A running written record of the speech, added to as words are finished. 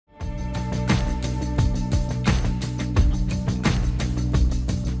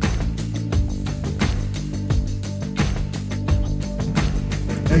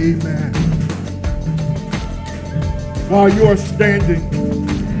Amen. While you are standing,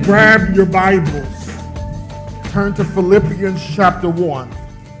 grab your Bibles. Turn to Philippians chapter 1.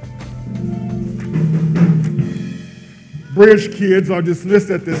 Bridge kids are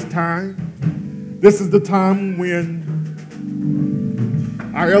dismissed at this time. This is the time when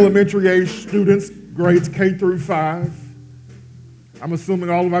our elementary age students, grades K through 5, I'm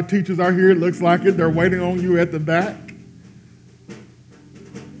assuming all of our teachers are here. It looks like it. They're waiting on you at the back.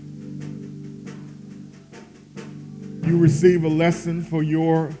 You receive a lesson for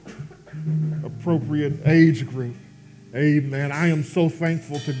your appropriate age group. Amen. I am so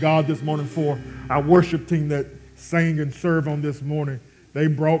thankful to God this morning for our worship team that sang and served on this morning. They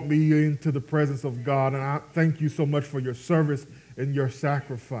brought me into the presence of God, and I thank you so much for your service and your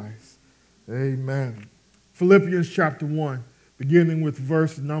sacrifice. Amen. Philippians chapter 1, beginning with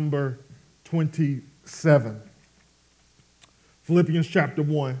verse number 27. Philippians chapter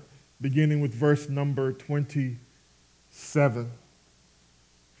 1, beginning with verse number 27.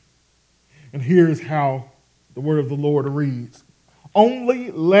 And here's how the word of the Lord reads. Only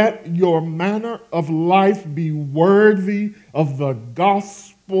let your manner of life be worthy of the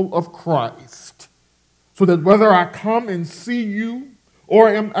gospel of Christ, so that whether I come and see you or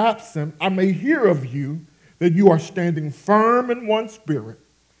am absent, I may hear of you that you are standing firm in one spirit,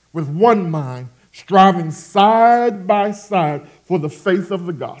 with one mind, striving side by side for the faith of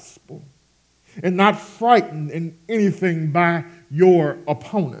the gospel, and not frightened in anything by your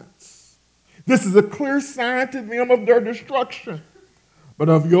opponents. This is a clear sign to them of their destruction, but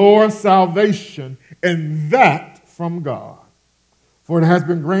of your salvation, and that from God. For it has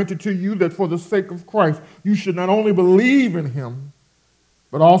been granted to you that for the sake of Christ, you should not only believe in him,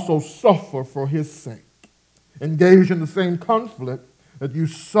 but also suffer for his sake, engage in the same conflict that you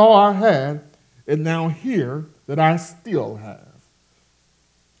saw I had, and now hear that I still have.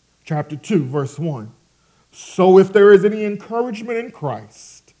 Chapter 2, verse 1. So if there is any encouragement in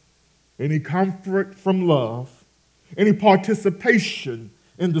Christ, any comfort from love, any participation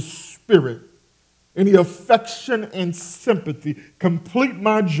in the Spirit, any affection and sympathy, complete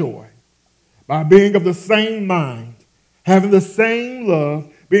my joy by being of the same mind, having the same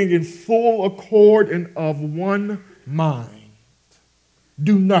love, being in full accord and of one mind.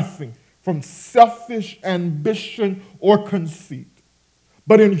 Do nothing from selfish ambition or conceit,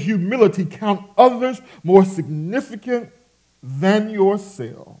 but in humility count others more significant than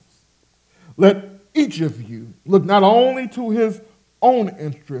yourselves. Let each of you look not only to his own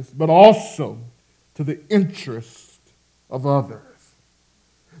interest, but also to the interest of others.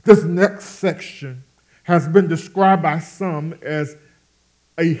 This next section has been described by some as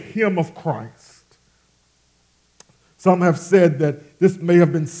a hymn of Christ. Some have said that this may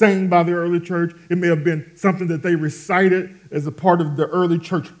have been sang by the early church. It may have been something that they recited as a part of the early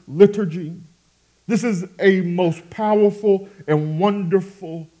church liturgy. This is a most powerful and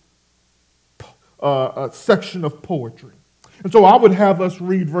wonderful section of poetry. And so I would have us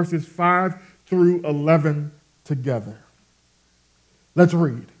read verses 5 through 11 together. Let's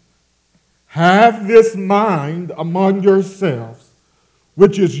read. Have this mind among yourselves,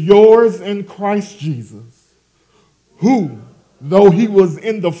 which is yours in Christ Jesus, who, though he was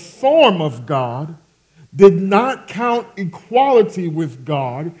in the form of God, did not count equality with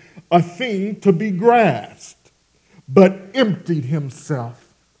God a thing to be grasped, but emptied himself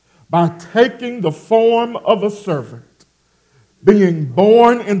by taking the form of a servant, being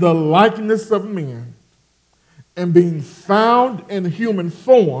born in the likeness of men, and being found in human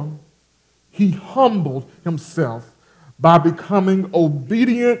form, he humbled himself by becoming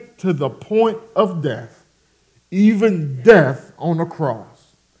obedient to the point of death, even death on a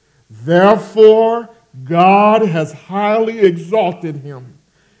cross. Therefore, God has highly exalted him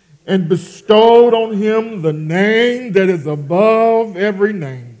and bestowed on him the name that is above every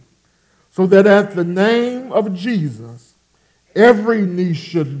name, so that at the name of Jesus, every knee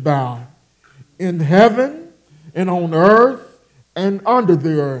should bow, in heaven and on earth and under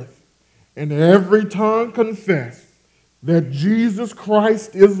the earth, and every tongue confess that Jesus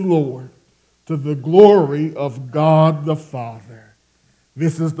Christ is Lord, to the glory of God the Father.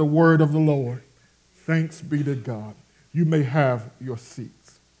 This is the word of the Lord. Thanks be to God. You may have your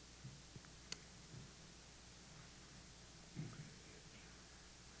seats.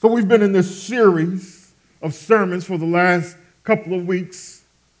 So we've been in this series of sermons for the last couple of weeks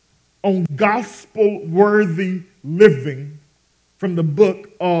on gospel-worthy living from the book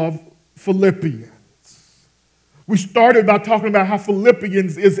of Philippians. We started by talking about how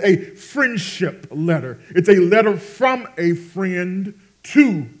Philippians is a friendship letter. It's a letter from a friend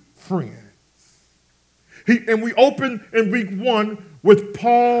to friends. And we opened in week 1 with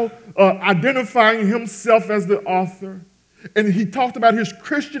Paul identifying himself as the author. And he talked about his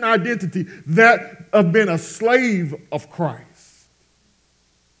Christian identity, that of being a slave of Christ.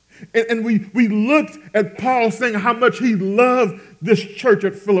 And we looked at Paul saying how much he loved this church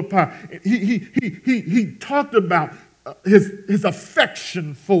at Philippi. He talked about his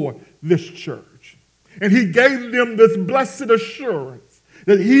affection for this church. And he gave them this blessed assurance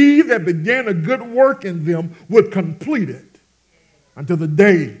that he that began a good work in them would complete it until the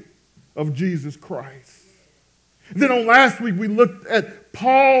day of Jesus Christ. Then on last week, we looked at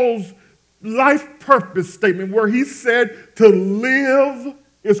Paul's life purpose statement where he said to live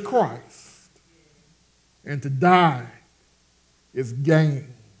is Christ and to die is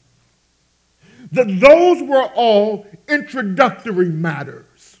gain. That those were all introductory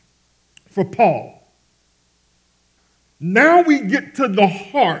matters for Paul. Now we get to the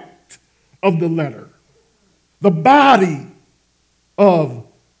heart of the letter, the body of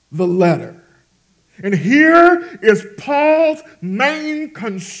the letter. And here is Paul's main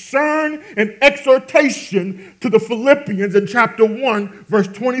concern and exhortation to the Philippians in chapter 1, verse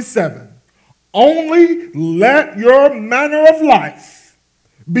 27. Only let your manner of life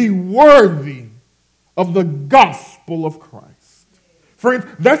be worthy of the gospel of Christ. Friends,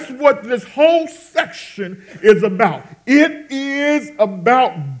 that's what this whole section is about. It is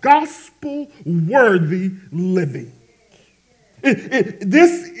about gospel-worthy living.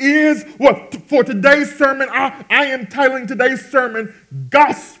 This is what, for today's sermon, I am titling today's sermon,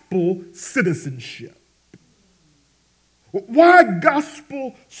 Gospel Citizenship. Why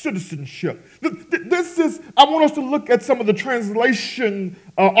gospel citizenship? This is, I want us to look at some of the translation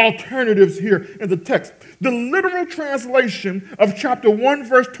alternatives here in the text. The literal translation of chapter 1,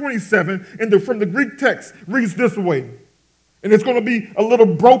 verse 27 from the Greek text reads this way. And it's going to be a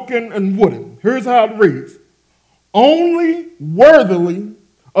little broken and wooden. Here's how it reads. Only worthily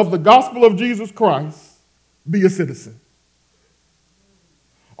of the gospel of Jesus Christ be a citizen.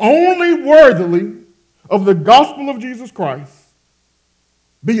 Only worthily of the gospel of Jesus Christ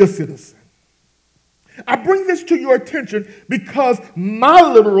be a citizen. I bring this to your attention because my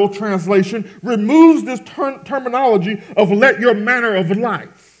literal translation removes this terminology of let your manner of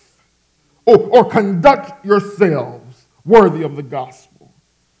life or conduct yourselves worthy of the gospel,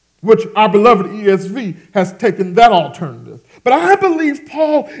 which our beloved ESV has taken that alternative. But I believe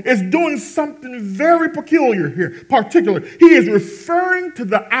Paul is doing something very peculiar here. Particular, he is referring to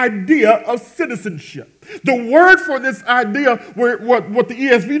the idea of citizenship. The word for this idea, what the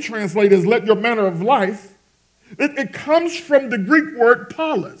ESV translates as let your manner of life, it comes from the Greek word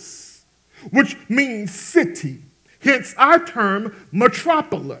polis, which means city. Hence our term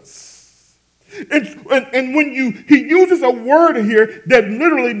metropolis. And when he uses a word here that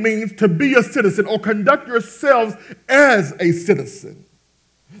literally means to be a citizen or conduct yourselves as a citizen.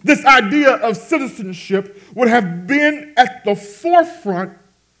 This idea of citizenship would have been at the forefront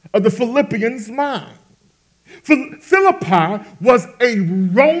of the Philippians' mind. Philippi was a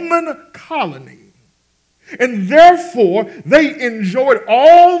Roman colony, and therefore they enjoyed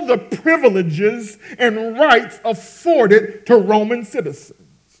all the privileges and rights afforded to Roman citizens.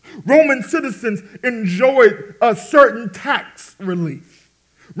 Roman citizens enjoyed a certain tax relief.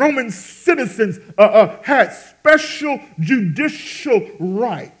 Roman citizens had special judicial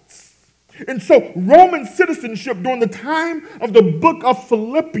rights. And so Roman citizenship during the time of the book of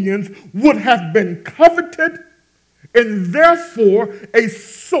Philippians would have been coveted and therefore a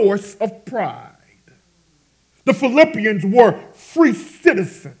source of pride. The Philippians were free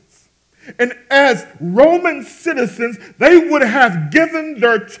citizens. And as Roman citizens, they would have given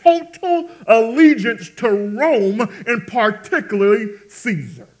their total allegiance to Rome and particularly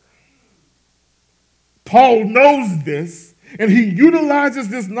Caesar. Paul knows this, and he utilizes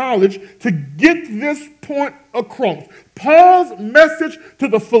this knowledge to get this point across. Paul's message to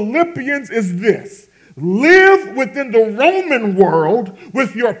the Philippians is this. Live within the Roman world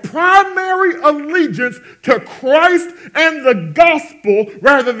with your primary allegiance to Christ and the gospel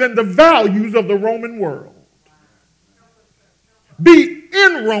rather than the values of the Roman world. Be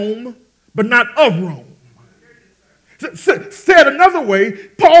in Rome, but not of Rome. Said another way,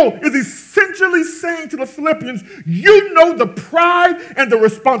 Paul is essentially saying to the Philippians, you know the pride and the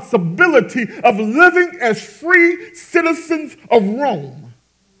responsibility of living as free citizens of Rome.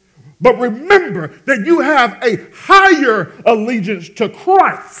 But remember that you have a higher allegiance to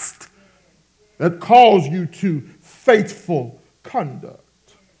Christ that calls you to faithful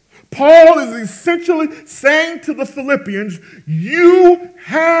conduct. Paul is essentially saying to the Philippians, you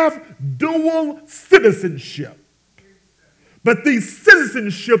have dual citizenship. But these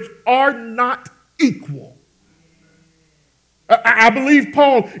citizenships are not equal. I believe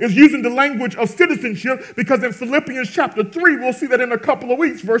Paul is using the language of citizenship because in Philippians chapter 3, we'll see that in a couple of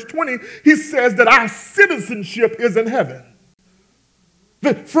weeks, verse 20, he says that our citizenship is in heaven.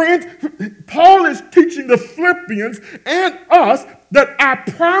 Friends, Paul is teaching the Philippians and us that our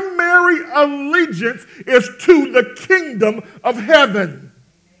primary allegiance is to the kingdom of heaven.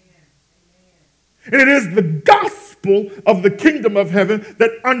 And it is the gospel of the kingdom of heaven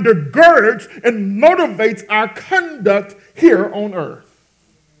that undergirds and motivates our conduct here on earth.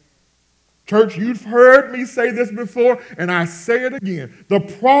 Church, you've heard me say this before, and I say it again. The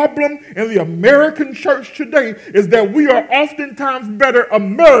problem in the American church today is that we are oftentimes better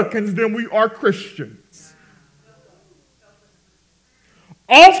Americans than we are Christians.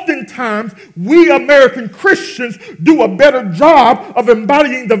 Oftentimes, we American Christians do a better job of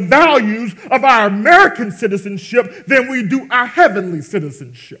embodying the values of our American citizenship than we do our heavenly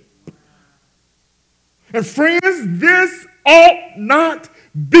citizenship. And friends, this ought not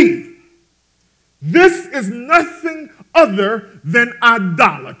be. This is nothing other than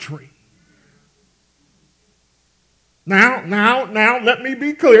idolatry. Now, let me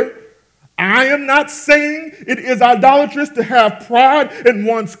be clear. I am not saying it is idolatrous to have pride in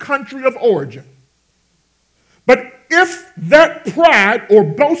one's country of origin. But if that pride or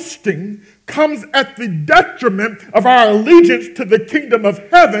boasting comes at the detriment of our allegiance to the kingdom of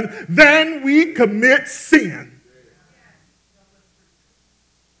heaven, then we commit sin.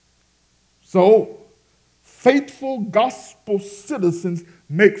 So, faithful gospel citizens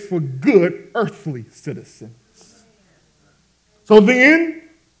make for good earthly citizens. So then,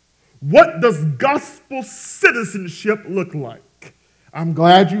 what does gospel citizenship look like? I'm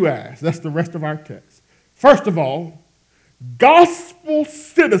glad you asked. That's the rest of our text. First of all, gospel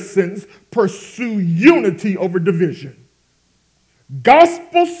citizens pursue unity over division.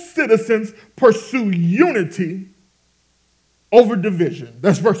 Gospel citizens pursue unity over division.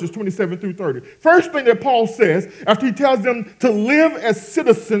 That's verses 27 through 30. First thing that Paul says, after he tells them to live as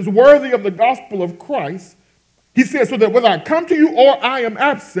citizens worthy of the gospel of Christ, he says, so that whether I come to you or I am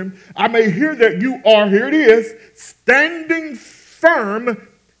absent, I may hear that you are, here it is, standing firm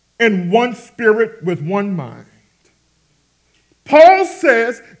in one spirit with one mind. Paul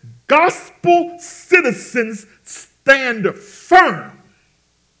says gospel citizens stand firm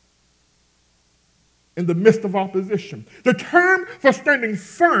in the midst of opposition. The term for standing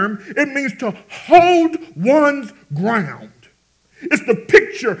firm, it means to hold one's ground. It's the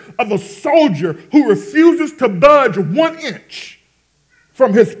picture of a soldier who refuses to budge 1 inch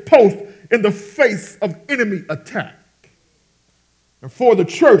from his post in the face of enemy attack. And for the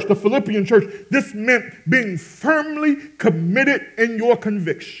church, the Philippian church, this meant being firmly committed in your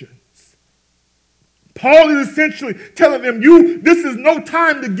convictions. Paul is essentially telling them, this is no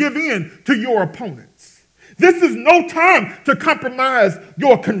time to give in to your opponents. This is no time to compromise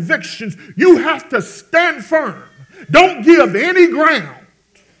your convictions. You have to stand firm. Don't give any ground.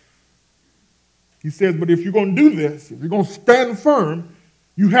 He says, but if you're going to do this, if you're going to stand firm,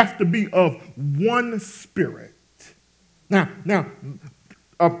 you have to be of one spirit. Now,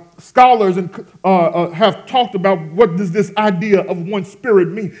 scholars have talked about what does this idea of one spirit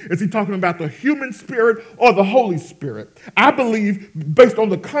mean. Is he talking about the human spirit or the Holy Spirit? I believe, based on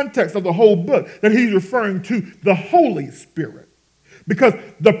the context of the whole book, that he's referring to the Holy Spirit. Because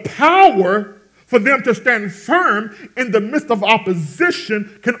the power for them to stand firm in the midst of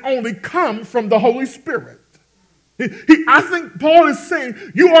opposition can only come from the Holy Spirit. I think Paul is saying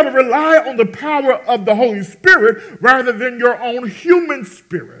you ought to rely on the power of the Holy Spirit rather than your own human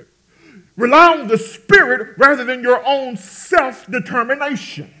spirit. Rely on the Spirit rather than your own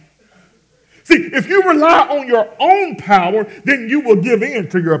self-determination. See, if you rely on your own power, then you will give in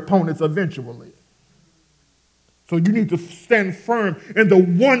to your opponents eventually. So you need to stand firm in the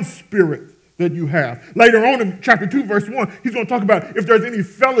one Spirit that you have. Later on in chapter 2, verse 1, he's going to talk about if there's any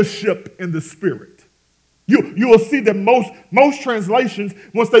fellowship in the Spirit. You will see that most translations,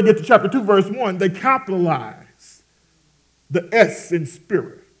 once they get to chapter 2, verse 1, they capitalize the S in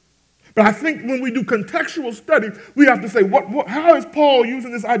Spirit. But I think when we do contextual study, we have to say, how is Paul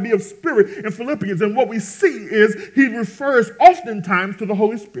using this idea of Spirit in Philippians? And what we see is he refers oftentimes to the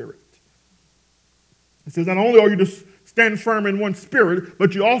Holy Spirit. He says, not only are you to stand firm in one spirit,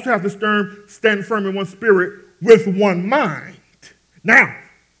 but you also have to stand firm in one spirit with one mind. Now,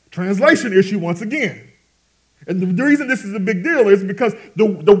 translation issue once again. And the reason this is a big deal is because the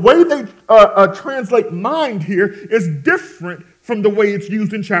way they translate mind here is different from the way it's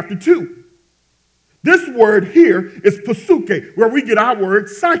used in chapter 2. This word here is psuche, where we get our word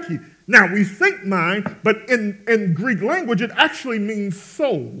psyche. Now, we think mind, but in Greek language, it actually means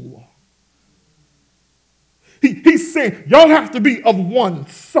soul. He's saying y'all have to be of one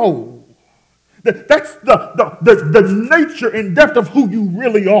soul. That's the nature and depth of who you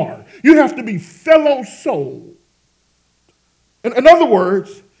really are. You have to be fellow soul. In other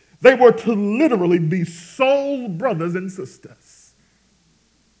words, they were to literally be soul brothers and sisters.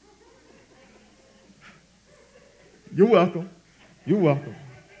 You're welcome. You're welcome.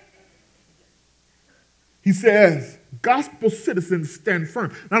 He says, gospel citizens stand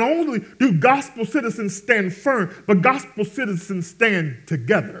firm. Not only do gospel citizens stand firm, but gospel citizens stand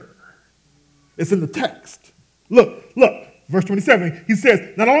together. It's in the text. Look, verse 27. He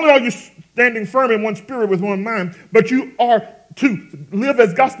says, not only are you standing firm in one spirit with one mind, but you are to live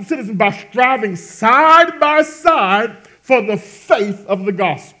as gospel citizens by striving side by side for the faith of the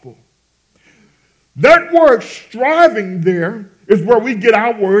gospel. That word striving there is where we get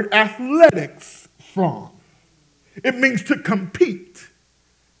our word athletics from. It means to compete,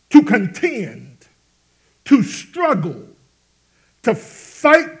 to contend, to struggle, to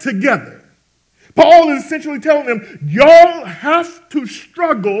fight together. Paul is essentially telling them, y'all have to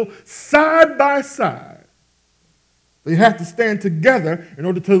struggle side by side. They have to stand together in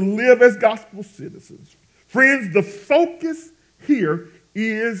order to live as gospel citizens. Friends, the focus here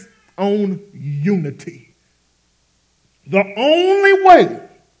is on unity. The only way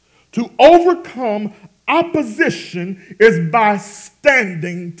to overcome opposition is by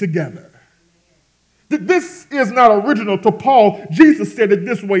standing together. This is not original to Paul. Jesus said it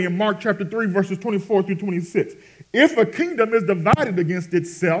this way in Mark chapter 3, verses 24 through 26. If a kingdom is divided against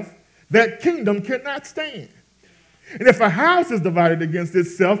itself, that kingdom cannot stand. And if a house is divided against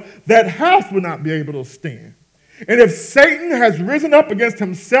itself, that house will not be able to stand. And if Satan has risen up against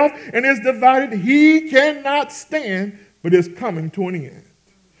himself and is divided, he cannot stand, but is coming to an end.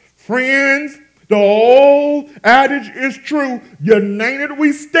 Friends, the old adage is true. United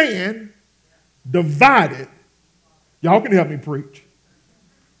we stand, divided. Y'all can help me preach.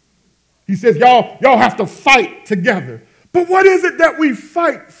 He says, y'all have to fight together. But what is it that we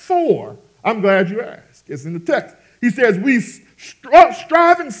fight for? I'm glad you asked. It's in the text. He says, we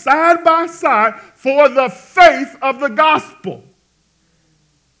striving side by side for the faith of the gospel.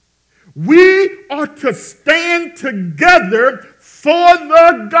 We are to stand together for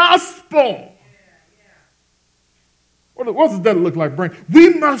the gospel. What does that look like, Brent?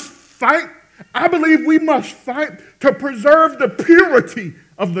 We must fight. I believe we must fight to preserve the purity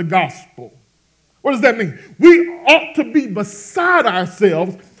of the gospel. What does that mean? We ought to be beside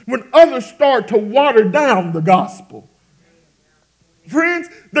ourselves when others start to water down the gospel. Friends,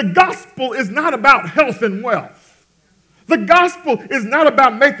 the gospel is not about health and wealth. The gospel is not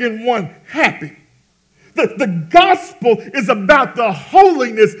about making one happy. The gospel is about the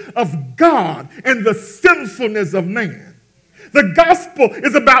holiness of God and the sinfulness of man. The gospel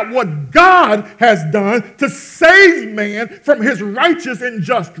is about what God has done to save man from his righteous and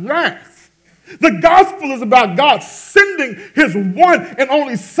just wrath. The gospel is about God sending his one and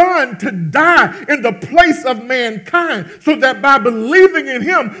only Son to die in the place of mankind so that by believing in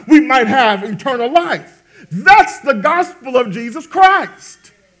him, we might have eternal life. That's the gospel of Jesus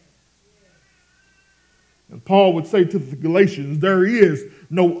Christ. And Paul would say to the Galatians, there is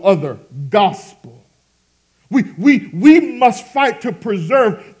no other gospel. We must fight to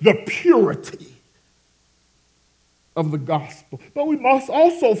preserve the purity of the gospel. But we must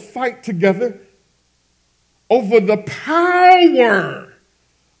also fight together over the power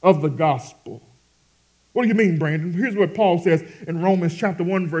of the gospel. What do you mean, Brandon? Here's what Paul says in Romans chapter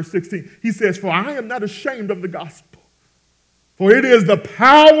 1, verse 16. He says, for I am not ashamed of the gospel, for it is the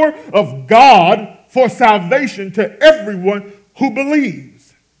power of God for salvation to everyone who believes.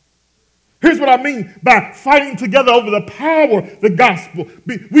 Here's what I mean by fighting together over the power of the gospel.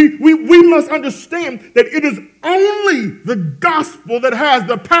 We must understand that it is only the gospel that has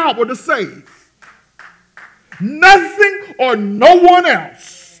the power to save. Nothing or no one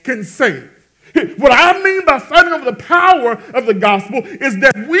else can save. What I mean by fighting over the power of the gospel is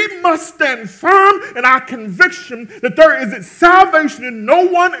that we must stand firm in our conviction that there is salvation in no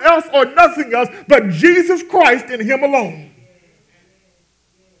one else or nothing else but Jesus Christ and him alone.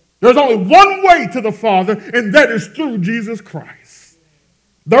 There's only one way to the Father, and that is through Jesus Christ.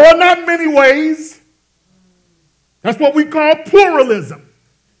 There are not many ways. That's what we call pluralism.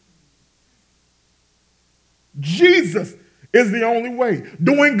 Jesus is the only way.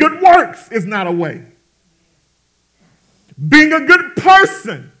 Doing good works is not a way. Being a good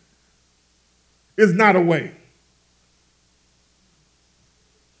person is not a way.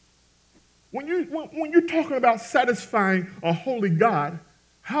 When you're talking about satisfying a holy God,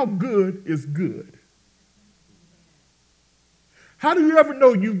 how good is good? How do you ever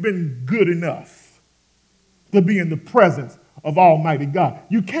know you've been good enough? to be in the presence of Almighty God.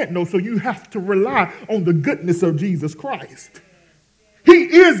 You can't know, so you have to rely on the goodness of Jesus Christ. He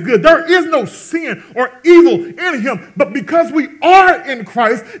is good. There is no sin or evil in him. But because we are in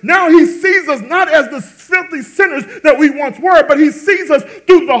Christ, now he sees us not as the filthy sinners that we once were, but he sees us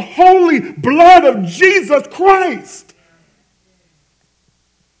through the holy blood of Jesus Christ.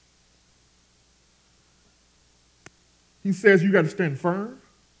 He says you got to stand firm.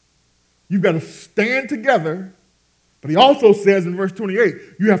 You got to stand together. But he also says in verse 28,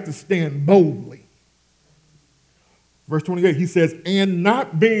 you have to stand boldly. Verse 28, he says, and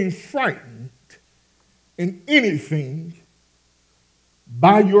not being frightened in anything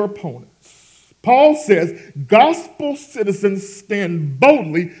by your opponents. Paul says gospel citizens stand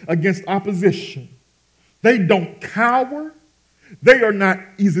boldly against opposition. They don't cower. They are not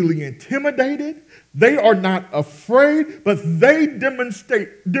easily intimidated. They are not afraid, but they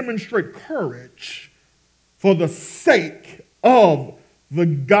demonstrate courage for the sake of the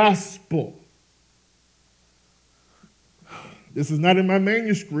gospel. This is not in my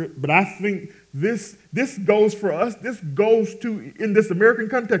manuscript, but I think this goes for us. This goes to, in this American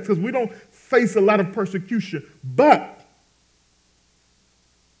context, because we don't face a lot of persecution. But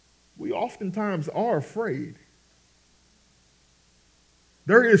we oftentimes are afraid.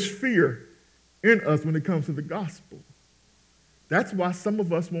 There is fear in us when it comes to the gospel. That's why some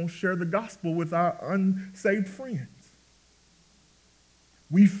of us won't share the gospel with our unsaved friends.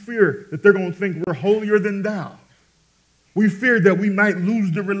 We fear that they're going to think we're holier than thou. We fear that we might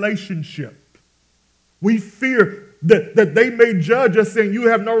lose the relationship. We fear that they may judge us saying, you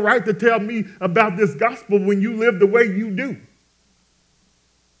have no right to tell me about this gospel when you live the way you do.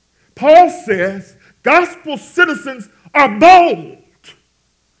 Paul says gospel citizens are bold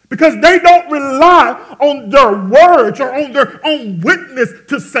because they don't rely on their words or on their own witness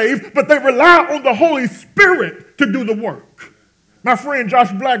to save, but they rely on the Holy Spirit to do the work. My friend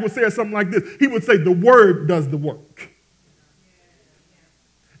Josh Black would say something like this. He would say the word does the work.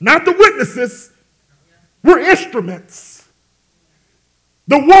 Not the witnesses. We're instruments.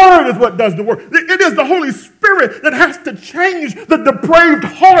 The word is what does the work. It is the Holy Spirit that has to change the depraved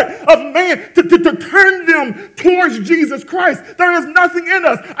heart of man to turn them towards Jesus Christ. There is nothing in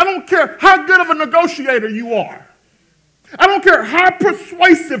us. I don't care how good of a negotiator you are. I don't care how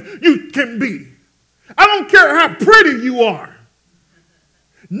persuasive you can be. I don't care how pretty you are.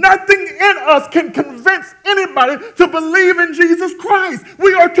 Nothing in us can convince anybody to believe in Jesus Christ.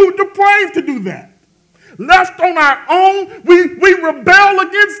 We are too depraved to do that. Left on our own, we rebel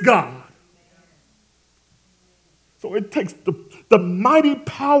against God. So it takes the mighty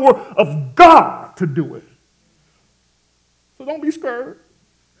power of God to do it. So don't be scared.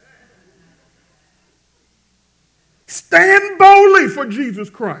 Stand boldly for Jesus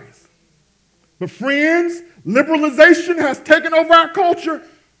Christ. But friends, liberalization has taken over our culture.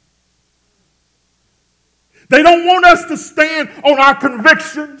 They don't want us to stand on our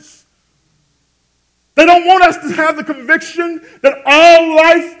convictions. They don't want us to have the conviction that all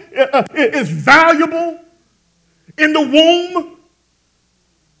life is valuable in the womb.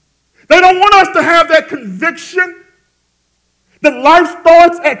 They don't want us to have that conviction that life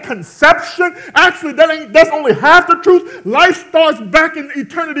starts at conception. Actually, that's only half the truth. Life starts back in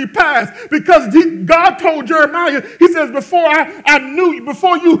eternity past because God told Jeremiah, he says, before I knew you,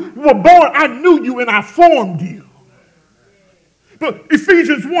 before you were born, I knew you and I formed you. But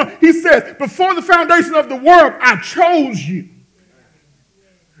Ephesians 1, he says, before the foundation of the world, I chose you.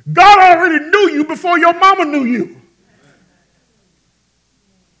 God already knew you before your mama knew you.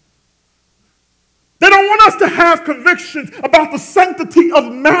 They don't want us to have convictions about the sanctity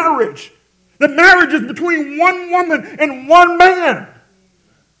of marriage. That marriage is between one woman and one man.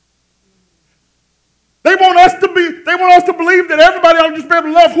 They want us to believe that everybody ought to just be able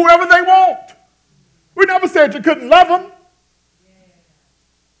to love whoever they want. We never said you couldn't love them.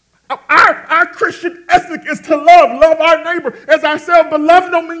 Our Christian ethic is to love our neighbor as ourselves, but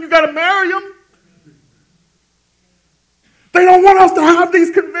love don't mean you got to marry them. They don't want us to have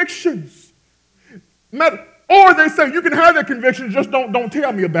these convictions. Or they say, you can have that conviction, just don't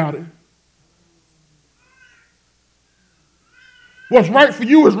tell me about it. What's right for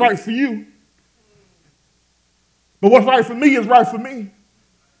you is right for you. But what's right for me is right for me.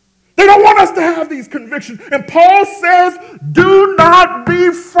 They don't want us to have these convictions. And Paul says, do not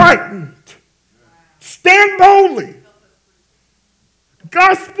be frightened. Stand boldly.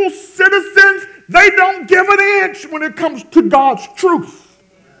 Gospel citizens, they don't give an inch when it comes to God's truth.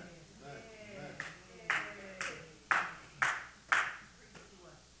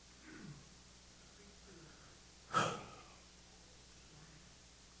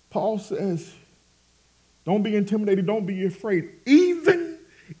 Paul says, Don't be intimidated. Don't be afraid. Even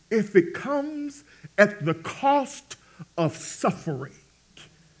if it comes at the cost of suffering.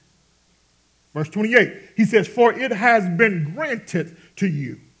 Verse 28, he says, for it has been granted to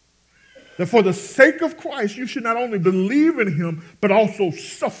you that for the sake of Christ, you should not only believe in him, but also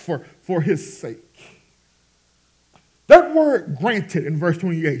suffer for his sake. That word granted in verse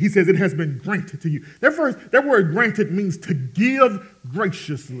 28, he says it has been granted to you. That word granted means to give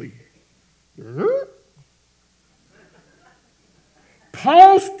graciously.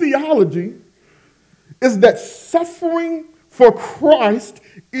 Paul's theology is that suffering for Christ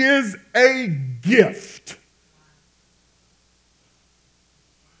is a gift.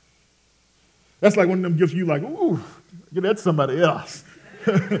 That's like one of them gifts you like, ooh, give that to somebody else.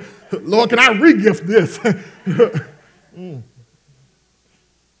 Lord, can I re-gift this?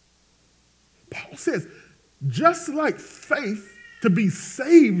 Paul says, just like faith to be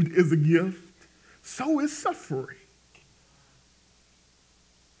saved is a gift, so is suffering.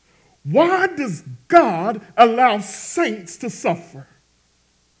 Why does God allow saints to suffer?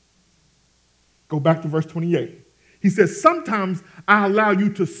 Go back to verse 28. He says, sometimes I allow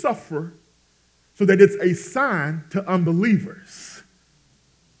you to suffer so that it's a sign to unbelievers.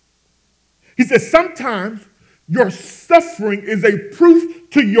 He says, sometimes your suffering is a proof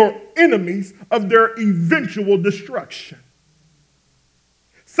to your enemies of their eventual destruction.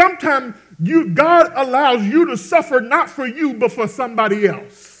 Sometimes God allows you to suffer not for you, but for somebody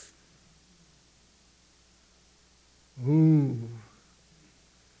else. Ooh.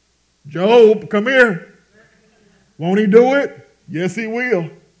 Job, come here. Won't he do it? Yes, he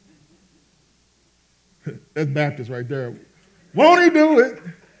will. That's Baptist right there. Won't he do it?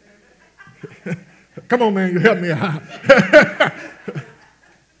 Come on, man, you help me out.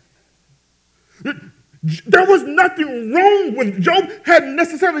 There was nothing wrong with Job. Hadn't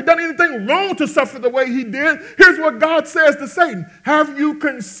necessarily done anything wrong to suffer the way he did. Here's what God says to Satan. Have you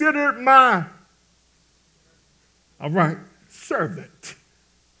considered my, all right, servant?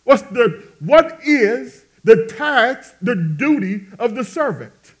 What is the task, the duty of the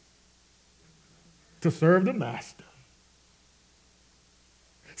servant? To serve the master.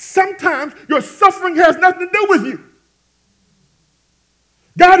 Sometimes your suffering has nothing to do with you.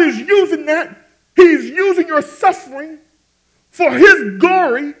 God is using that. He's using your suffering for his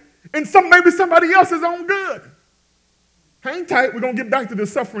glory and maybe somebody else's own good. Hang tight. We're going to get back to the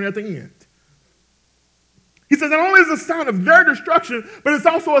suffering at the end. He says not only is it a sign of their destruction, but it's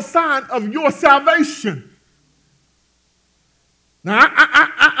also a sign of your salvation. Now,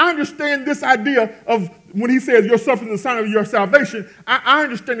 I understand this idea of when he says your suffering is a sign of your salvation, I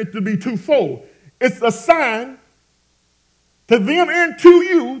understand it to be twofold. It's a sign to them and to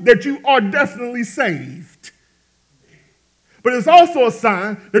you that you are definitely saved. But it's also a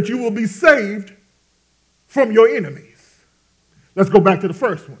sign that you will be saved from your enemies. Let's go back to the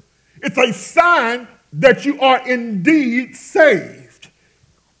first one. It's a sign that you are indeed saved.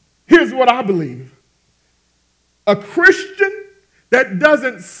 Here's what I believe. A Christian that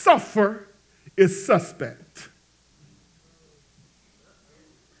doesn't suffer is suspect.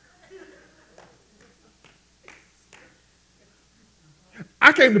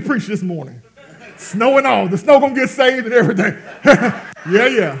 I came to preach this morning. Snow and all. The snow gonna get saved and everything.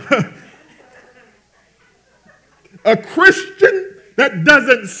 Yeah. A Christian that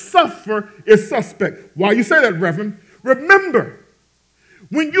doesn't suffer is suspect. Why you say that, Reverend? Remember,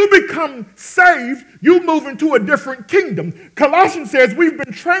 when you become saved, you move into a different kingdom. Colossians says we've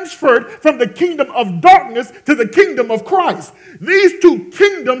been transferred from the kingdom of darkness to the kingdom of Christ. These two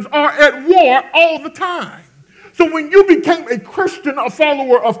kingdoms are at war all the time. So when you became a Christian, a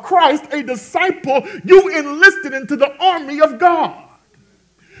follower of Christ, a disciple, you enlisted into the army of God.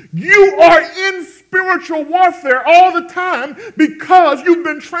 You are in spiritual warfare all the time because you've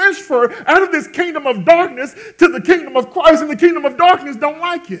been transferred out of this kingdom of darkness to the kingdom of Christ, and the kingdom of darkness don't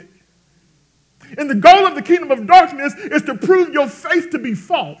like it. And the goal of the kingdom of darkness is to prove your faith to be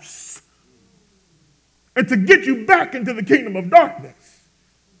false and to get you back into the kingdom of darkness.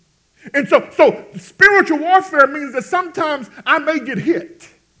 And so spiritual warfare means that sometimes I may get hit.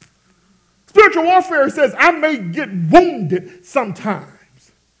 Spiritual warfare says I may get wounded sometimes.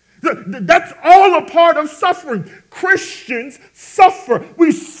 That's all a part of suffering. Christians suffer.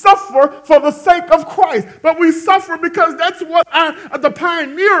 We suffer for the sake of Christ. But we suffer because that's what the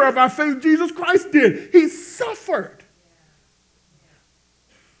pioneer of our faith, Jesus Christ, did. He suffered.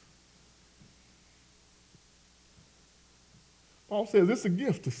 Paul says it's a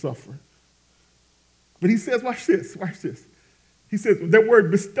gift to suffer. But he says, watch this. He says, that word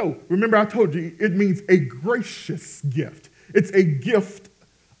bestow, remember I told you, it means a gracious gift. It's a gift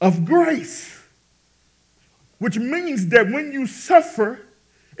of grace. which means that when you suffer,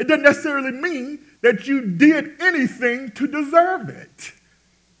 it doesn't necessarily mean that you did anything to deserve it.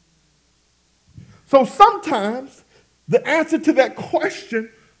 So sometimes the answer to that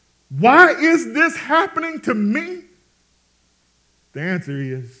question, why is this happening to me? The answer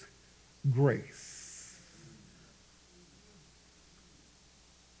is grace.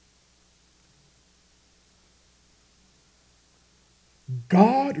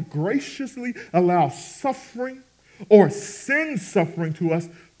 God graciously allows suffering or sends suffering to us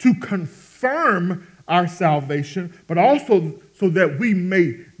to confirm our salvation, but also so that we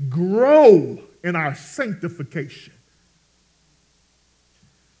may grow in our sanctification.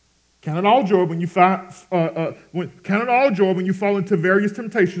 Count it all joy when you fall into various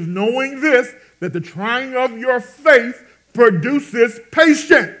temptations, knowing this, that the trying of your faith produces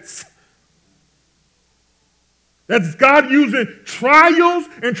patience. That's God using trials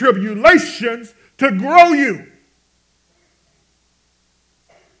and tribulations to grow you.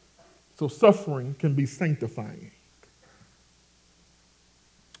 So suffering can be sanctifying.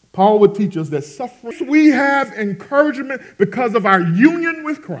 Paul would teach us that suffering, we have encouragement because of our union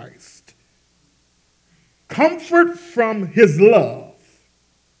with Christ, comfort from his love,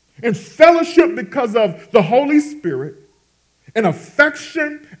 and fellowship because of the Holy Spirit, and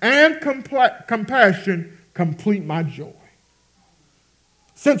affection and compassion complete my joy.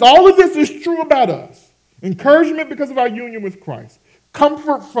 Since all of this is true about us, encouragement because of our union with Christ,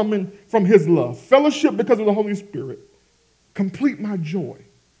 comfort from his love, fellowship because of the Holy Spirit, complete my joy.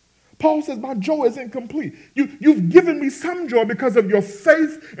 Paul says, my joy is incomplete. You've given me some joy because of your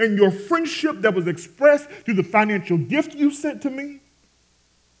faith and your friendship that was expressed through the financial gift you sent to me,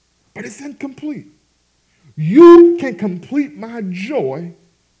 but it's incomplete. You can complete my joy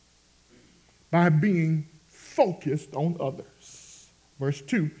by being focused on others. Verse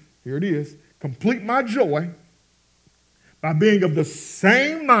 2, here it is. Complete my joy by being of the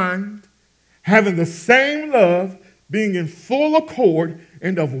same mind, having the same love, being in full accord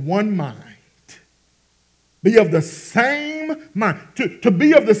and of one mind. Be of the same mind. To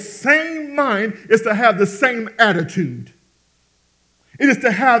be of the same mind is to have the same attitude. It is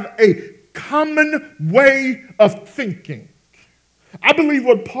to have a common way of thinking. I believe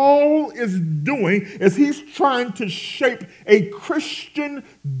what Paul is doing is he's trying to shape a Christian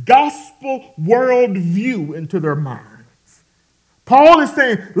gospel worldview into their minds. Paul is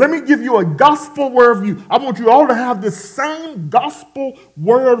saying, let me give you a gospel worldview. I want you all to have this same gospel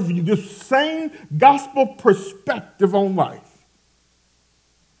worldview, this same gospel perspective on life.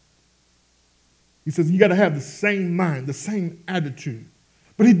 He says you got to have the same mind, the same attitude.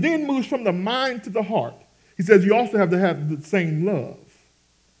 But he then moves from the mind to the heart. He says you also have to have the same love.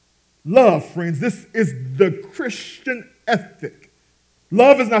 Love, friends, this is the Christian ethic.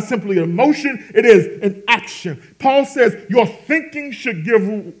 Love is not simply an emotion, it is an action. Paul says your thinking should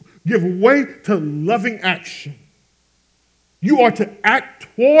give way to loving action. You are to act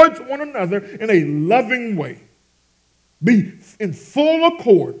towards one another in a loving way. Be in full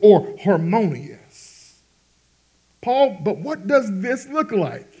accord or harmonious. Paul, but what does this look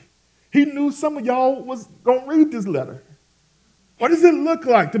like? He knew some of y'all was going to read this letter. What does it look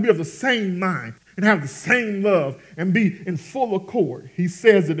like to be of the same mind and have the same love and be in full accord? He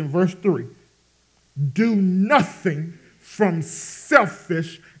says it in verse 3. Do nothing from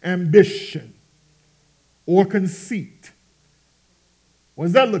selfish ambition or conceit. What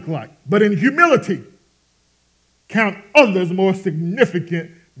does that look like? But in humility, count others more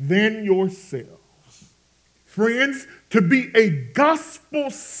significant than yourselves. Friends, to be a gospel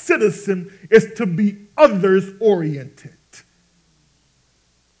citizen is to be others-oriented.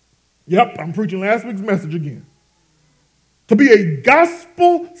 Yep, I'm preaching last week's message again. To be a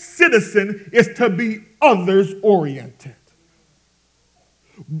gospel citizen is to be others-oriented.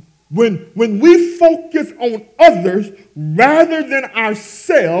 When we focus on others rather than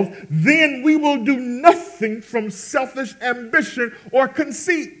ourselves, then we will do nothing from selfish ambition or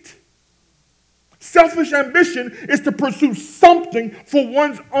conceit. Selfish ambition is to pursue something for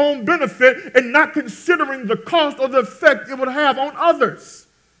one's own benefit and not considering the cost or the effect it would have on others.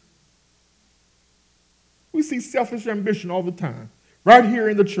 We see selfish ambition all the time, right here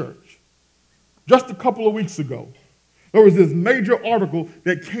in the church. Just a couple of weeks ago, there was this major article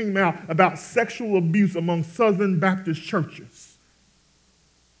that came out about sexual abuse among Southern Baptist churches.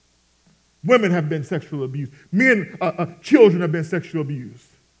 Women have been sexually abused. Children have been sexually abused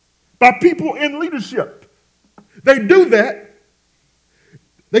by people in leadership. They do that.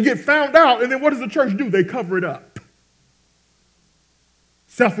 They get found out, and then what does the church do? They cover it up.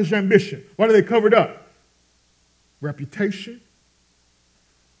 Selfish ambition. Why do they cover it up? Reputation.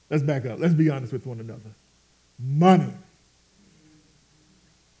 Let's back up. Let's be honest with one another. money.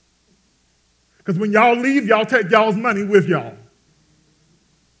 Because when y'all leave, y'all take y'all's money with y'all.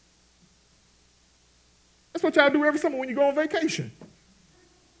 That's what y'all do every summer when you go on vacation.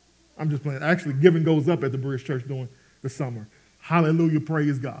 I'm just playing. Actually, giving goes up at the British Church during the summer. Hallelujah,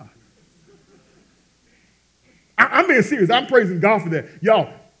 praise God. I'm being serious. I'm praising God for that.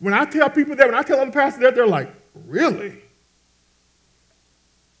 Y'all, when I tell people that, when I tell other pastors that, they're like, really?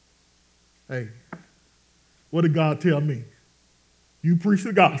 Hey, what did God tell me? You preach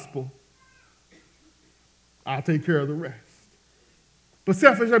the gospel, I'll take care of the rest. But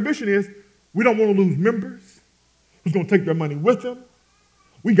selfish ambition is we don't want to lose members who's going to take their money with them.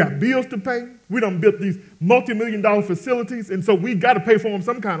 We got bills to pay. We done built these multi-million-dollar facilities, and so we got to pay for them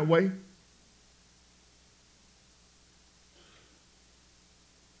some kind of way.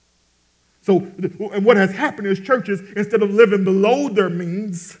 So, and what has happened is churches, instead of living below their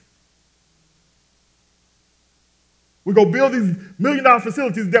means, we go build these million-dollar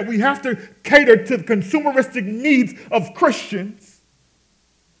facilities that we have to cater to the consumeristic needs of Christians.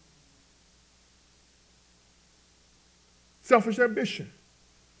 Selfish ambition.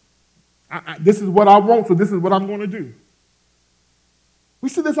 This is what I want, so this is what I'm going to do. We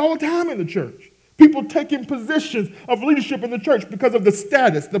see this all the time in the church. People taking positions of leadership in the church because of the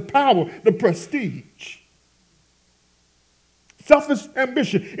status, the power, the prestige. Selfish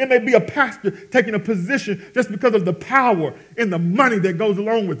ambition. It may be a pastor taking a position just because of the power and the money that goes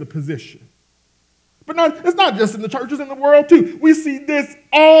along with the position. But it's not just in the churches, in the world too. We see this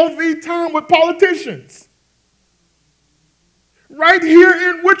all the time with politicians. Right here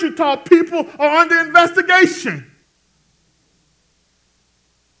in Wichita, people are under investigation.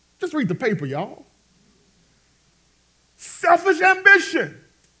 Just read the paper, y'all. Selfish ambition.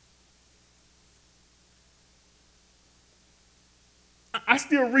 I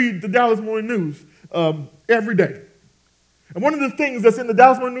still read the Dallas Morning News every day. And one of the things that's in the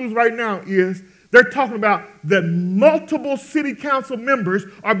Dallas Morning News right now is they're talking about that multiple city council members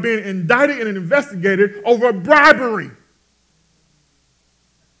are being indicted and investigated over bribery.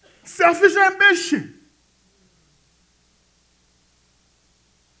 Selfish ambition.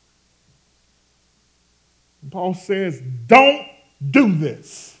 And Paul says, don't do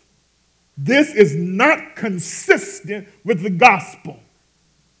this. This is not consistent with the gospel.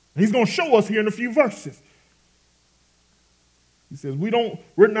 He's going to show us here in a few verses. He says,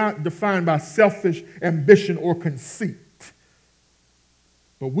 we're not defined by selfish ambition or conceit,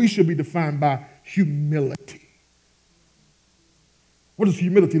 but we should be defined by humility. What does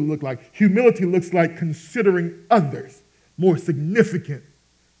humility look like? Humility looks like considering others more significant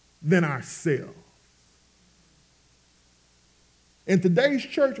than ourselves. In today's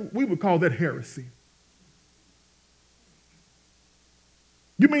church, we would call that heresy.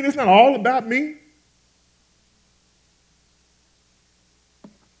 You mean it's not all about me?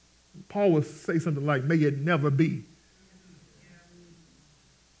 Paul would say something like, may it never be.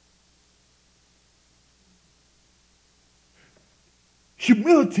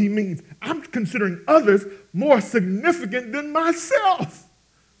 Humility means I'm considering others more significant than myself.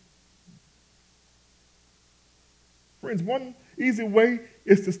 Friends, one easy way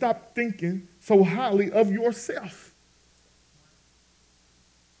is to stop thinking so highly of yourself.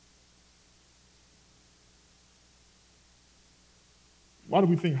 Why do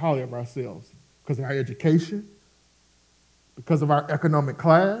we think highly of ourselves? Because of our education? Because of our economic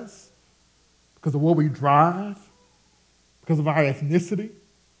class? Because of what we drive? Because of our ethnicity?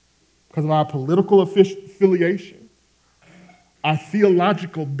 Because of our political affiliation? Our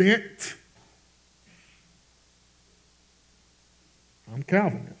theological bent? I'm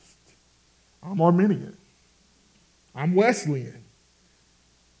Calvinist. I'm Arminian. I'm Wesleyan.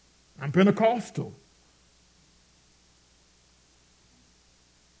 I'm Pentecostal.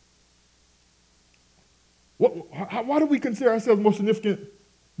 Why do we consider ourselves more significant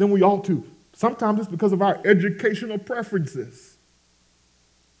than we ought to? Sometimes it's because of our educational preferences.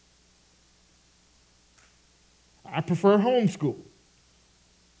 I prefer homeschool.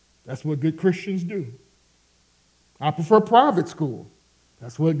 That's what good Christians do. I prefer private school.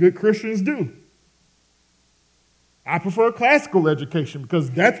 That's what good Christians do. I prefer classical education because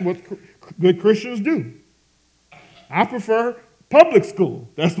that's what good Christians do. I prefer public school.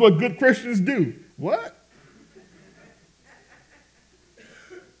 That's what good Christians do. What?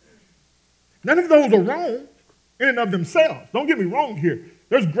 None of those are wrong in and of themselves. Don't get me wrong here.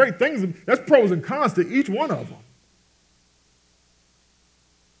 There's great things. There's pros and cons to each one of them.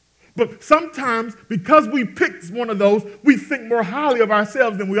 But sometimes, because we picked one of those, we think more highly of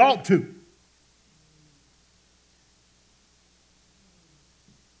ourselves than we ought to.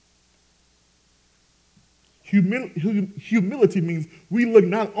 Humility means we look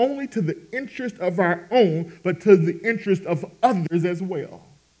not only to the interest of our own, but to the interest of others as well.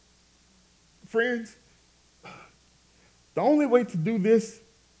 Friends, the only way to do this,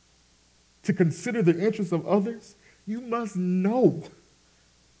 to consider the interests of others, you must know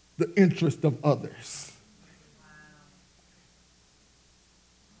the interest of others.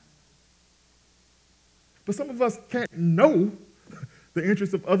 But some of us can't know the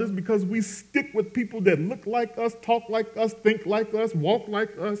interests of others because we stick with people that look like us, talk like us, think like us, walk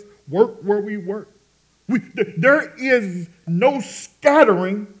like us, work where we work. There is no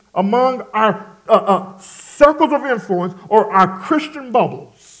scattering among our circles of influence or our Christian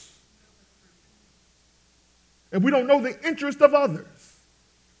bubbles. And we don't know the interest of others.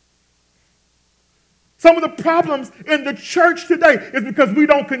 Some of the problems in the church today is because we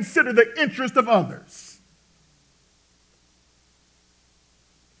don't consider the interest of others.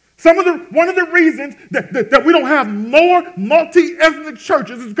 One of the reasons that we don't have more multi-ethnic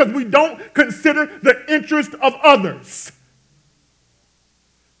churches is because we don't consider the interest of others.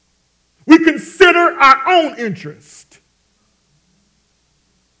 We consider our own interest.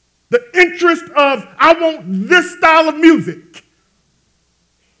 The interest of, I want this style of music.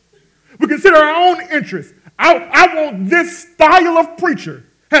 We consider our own interest. I want this style of preacher.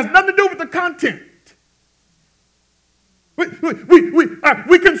 Has nothing to do with the content.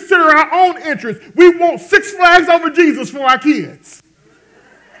 We consider our own interest. We want Six Flags over Jesus for our kids.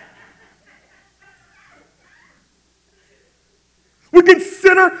 We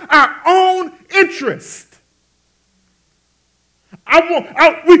consider our own interest. I want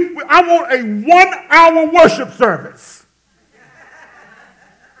a 1-hour worship service.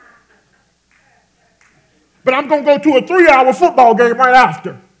 But I'm going to go to a 3-hour football game right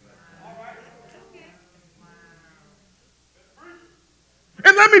after.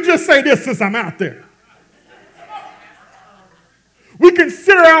 And let me just say this since I'm out there. We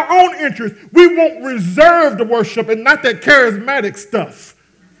consider our own interest. We want reserved worship and not that charismatic stuff.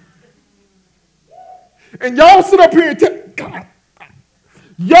 And y'all sit up here and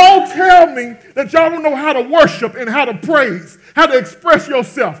y'all tell me that y'all don't know how to worship and how to praise, how to express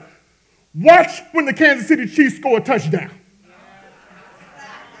yourself. Watch when the Kansas City Chiefs score a touchdown.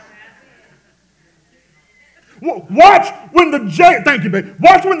 Watch when the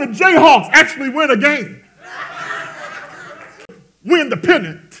Jayhawks actually win a game. Win the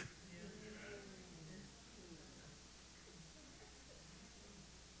pennant.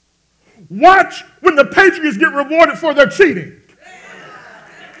 Watch when the Patriots get rewarded for their cheating.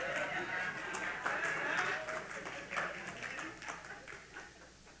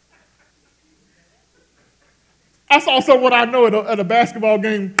 I saw someone I know at a basketball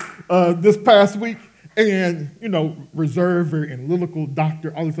game this past week. And, reserve, very analytical,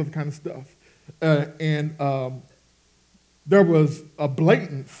 doctor, all this other kind of stuff. There was a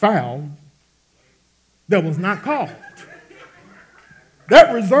blatant foul that was not called.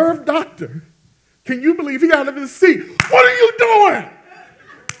 That reserved doctor, can you believe he got out of his seat? What are you doing?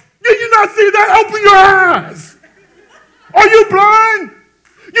 Did you not see that? Open your eyes. Are you blind?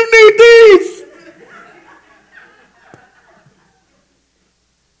 You need these.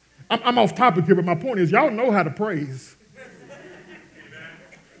 I'm off topic here, but my point is y'all know how to praise.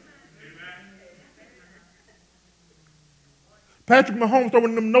 Patrick Mahomes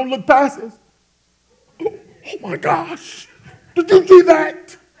throwing them no-look passes. Oh my gosh. Did you see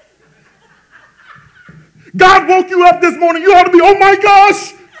that? God woke you up this morning. You ought to be, oh my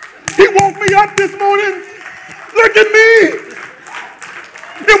gosh. He woke me up this morning. Look at me.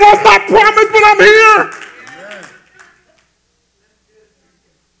 It was not promised, but I'm here.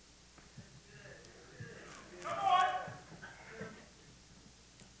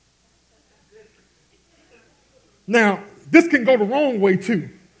 Now, this can go the wrong way too.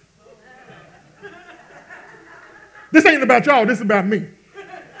 This ain't about y'all, this is about me.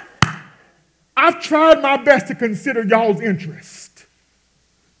 I've tried my best to consider y'all's interest.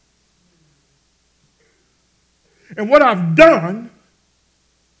 And what I've done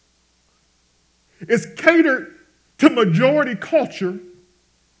is cater to majority culture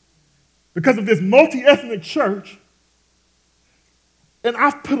because of this multi-ethnic church, and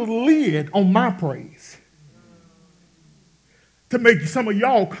I've put a lid on my praise to make some of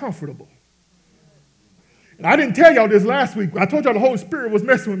y'all comfortable. And I didn't tell y'all this last week. I told y'all the Holy Spirit was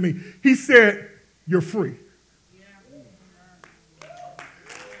messing with me. He said, you're free.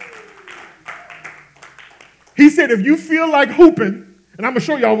 He said, if you feel like hooping, and I'm going to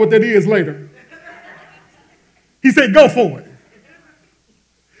show y'all what that is later. He said, go for it.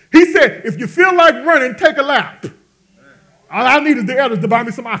 He said, if you feel like running, take a lap. All I need is the elders to buy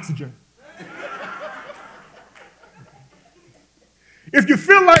me some oxygen. If you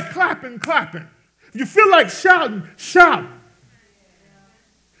feel like clapping, clapping. If you feel like shouting, shout.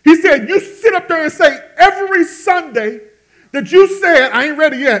 He said, you sit up there and say every Sunday that you said, I ain't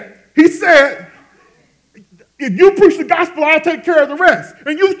ready yet. He said, if you preach the gospel, I'll take care of the rest.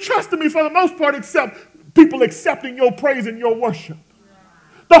 And you've trusted me for the most part, except people accepting your praise and your worship.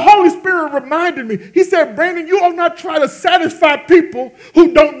 The Holy Spirit reminded me. He said, Brandon, you ought not try to satisfy people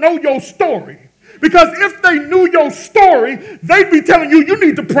who don't know your story. Because if they knew your story, they'd be telling you, you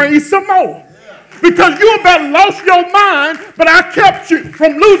need to praise some more. Because you about lost your mind, but I kept you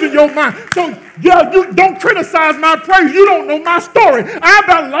from losing your mind. So, yeah, you don't criticize my praise. You don't know my story. I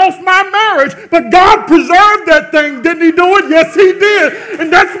about lost my marriage, but God preserved that thing. Didn't he do it? Yes, he did.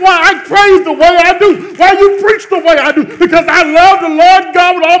 And that's why I praise the way I do. Why you preach the way I do. Because I love the Lord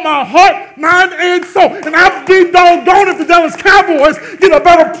God with all my heart, mind, and soul. And I'd be doggone if the Dallas Cowboys get a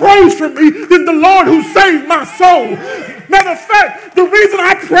better praise from me than the Lord who saved my soul. Matter of fact, the reason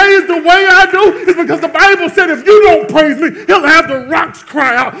I praise the way I do is because the Bible said if you don't praise me, he'll have the rocks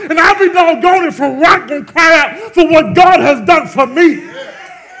cry out. And I'll be doggone if a rock gonna cry out for what God has done for me.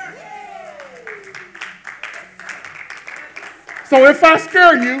 So if I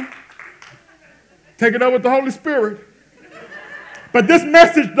scare you, take it up with the Holy Spirit. But this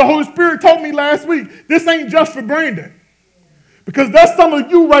message, the Holy Spirit told me last week, this ain't just for Brandon. Because that's some of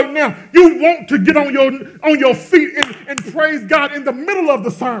you right now. You want to get on your feet and praise God in the middle of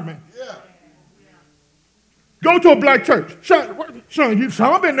the sermon. Yeah. Go to a black church.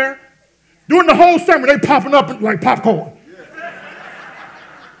 Sean been there. During the whole sermon, they popping up like popcorn. Yeah.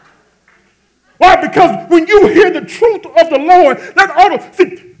 Why? Because when you hear the truth of the Lord, that ought to,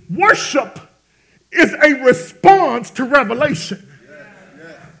 see, worship is a response to revelation.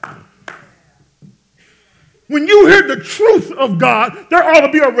 When you hear the truth of God, there ought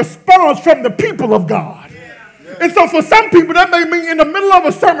to be a response from the people of God. And so for some people, that may mean in the middle of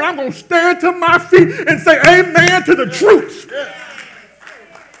a sermon, I'm going to stand to my feet and say amen to the truth.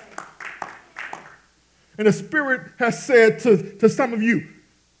 And the Spirit has said to some of you,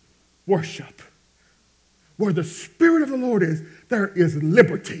 worship. Where the Spirit of the Lord is, there is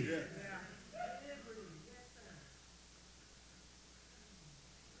liberty.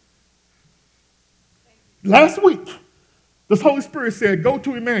 Last week, the Holy Spirit said, go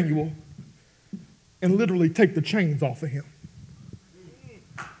to Emmanuel and literally take the chains off of him.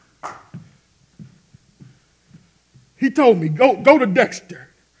 He told me, go to Dexter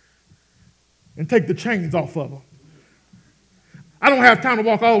and take the chains off of him. I don't have time to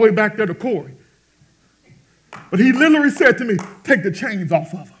walk all the way back there to Corey. But he literally said to me, take the chains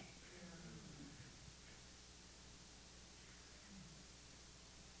off of him.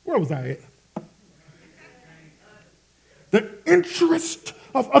 Where was I at? The interest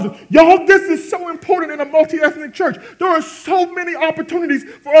of others. Y'all, this is so important in a multi-ethnic church. There are so many opportunities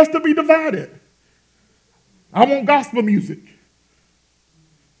for us to be divided. I want gospel music.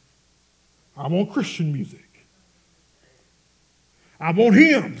 I want Christian music. I want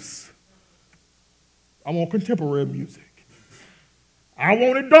hymns. I want contemporary music. I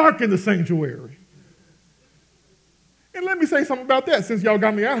want it dark in the sanctuary. And let me say something about that since y'all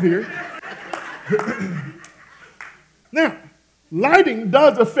got me out here. Now, lighting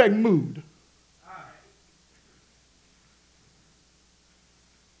does affect mood.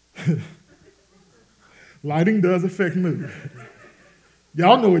 Lighting does affect mood.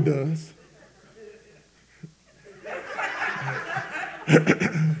 Y'all know it does.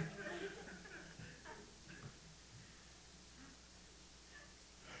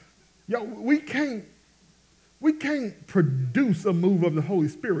 Yo, we can't produce a move of the Holy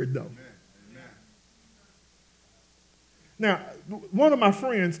Spirit, though. Now, one of my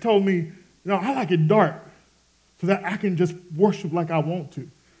friends told me, I like it dark so that I can just worship like I want to.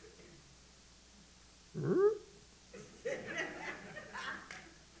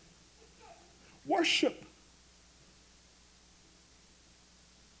 Worship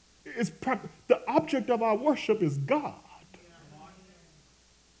is the object of our worship is God.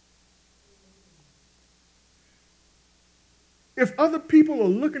 If other people are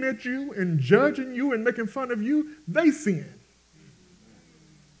looking at you and judging you and making fun of you, they sin.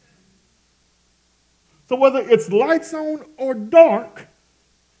 So whether it's lights on or dark,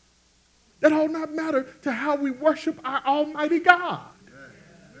 that all not matter to how we worship our Almighty God.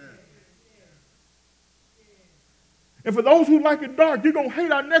 And for those who like it dark, you're going to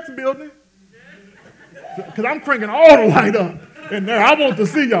hate our next building. Because I'm cranking all the light up in there. I want to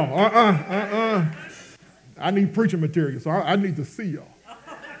see y'all. I need preaching material, so I need to see y'all.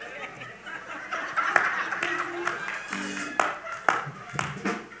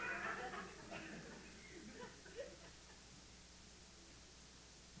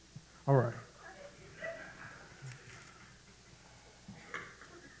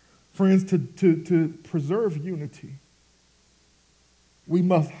 Friends, to preserve unity, we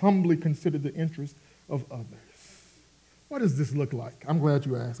must humbly consider the interests of others. What does this look like? I'm glad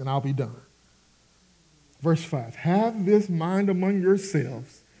you asked, and I'll be done. Verse 5, have this mind among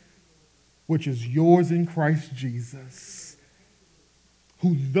yourselves, which is yours in Christ Jesus,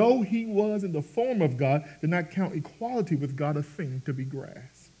 who though he was in the form of God, did not count equality with God a thing to be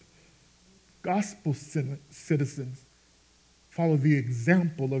grasped. Gospel citizens follow the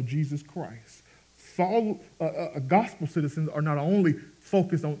example of Jesus Christ. Gospel citizens are not only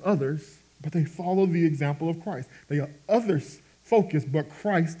focused on others, but they follow the example of Christ. They are others-focused, but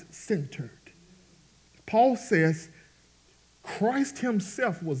Christ-centered. Paul says Christ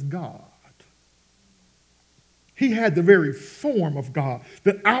himself was God. He had the very form of God,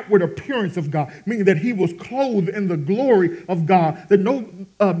 the outward appearance of God, meaning that he was clothed in the glory of God that no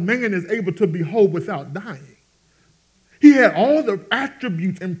man is able to behold without dying. He had all the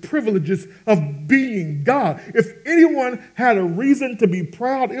attributes and privileges of being God. If anyone had a reason to be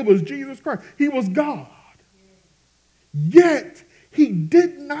proud, it was Jesus Christ. He was God. Yet, he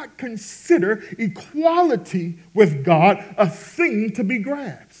did not consider equality with God a thing to be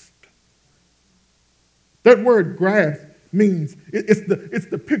grasped. That word grasp means it's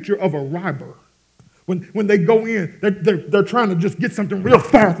the picture of a robber. When they go in, they're trying to just get something real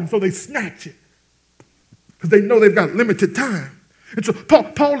fast, and so they snatch it because they know they've got limited time. And so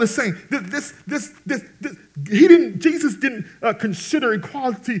Paul is saying Jesus didn't consider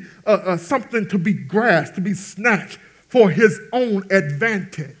equality something to be grasped, to be snatched for his own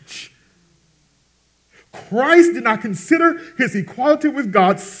advantage. Christ did not consider his equality with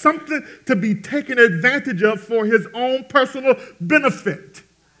God something to be taken advantage of for his own personal benefit.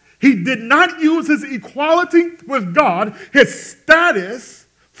 He did not use his equality with God, his status,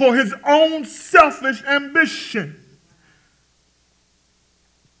 for his own selfish ambition.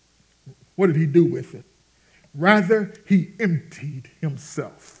 What did he do with it? Rather, he emptied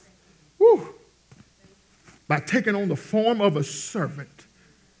himself. By taking on the form of a servant,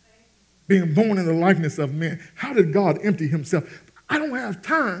 being born in the likeness of men. How did God empty himself? I don't have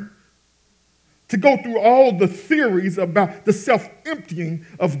time to go through all the theories about the self-emptying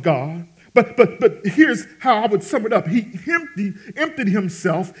of God. But here's how I would sum it up. He emptied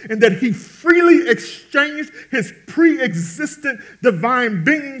himself in that he freely exchanged his pre-existent divine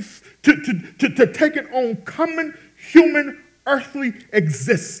being to take it on common human earthly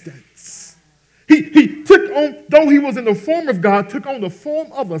existence. He took on, though he was in the form of God, took on the form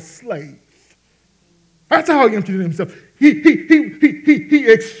of a slave. That's how he emptied himself. He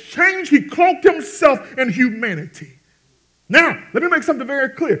exchanged, he cloaked himself in humanity. Now, let me make something very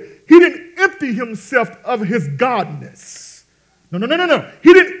clear. He didn't empty himself of his godness. No.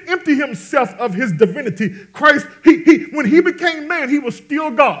 He didn't empty himself of his divinity. Christ, when he became man, he was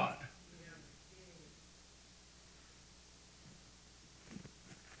still God.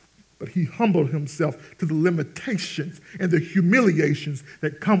 But he humbled himself to the limitations and the humiliations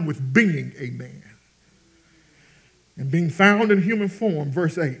that come with being a man. And being found in human form,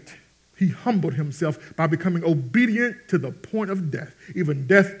 verse 8, he humbled himself by becoming obedient to the point of death, even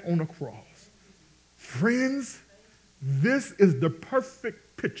death on a cross. Friends, this is the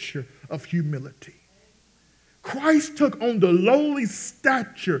perfect picture of humility. Christ took on the lowly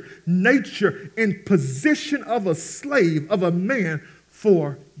stature, nature, and position of a slave, of a man,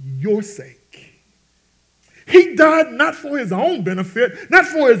 for your sake. He died not for his own benefit, not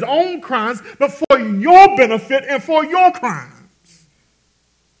for his own crimes, but for your benefit and for your crimes.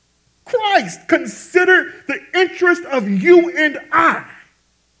 Christ considered the interest of you and I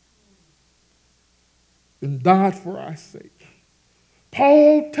and died for our sake.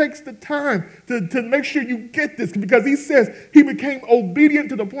 Paul takes the time to make sure you get this because he says he became obedient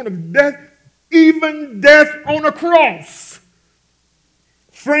to the point of death, even death on a cross.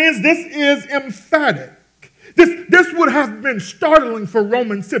 Friends, this is emphatic. This would have been startling for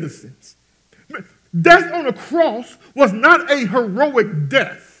Roman citizens. Death on a cross was not a heroic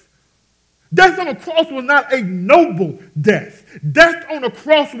death. Death on a cross was not a noble death. Death on a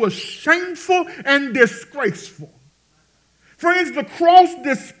cross was shameful and disgraceful. Friends, the cross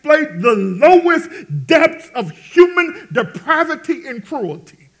displayed the lowest depths of human depravity and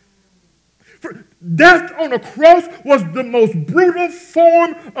cruelty. Death on a cross was the most brutal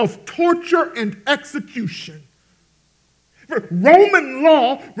form of torture and execution. Roman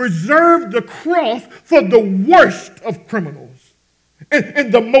law reserved the cross for the worst of criminals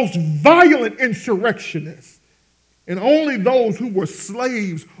and the most violent insurrectionists, and only those who were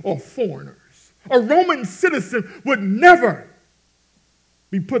slaves or foreigners. A Roman citizen would never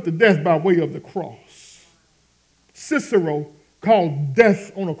be put to death by way of the cross. Cicero called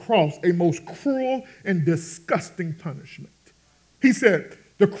death on a cross a most cruel and disgusting punishment. He said,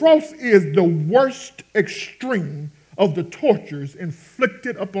 the cross is the worst extreme of the tortures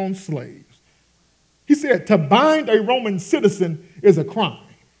inflicted upon slaves. He said, to bind a Roman citizen is a crime.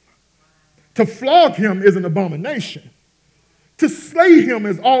 To flog him is an abomination. To slay him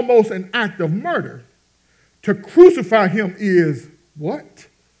is almost an act of murder. To crucify him is what?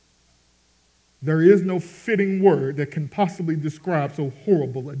 There is no fitting word that can possibly describe so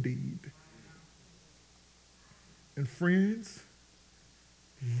horrible a deed. And friends,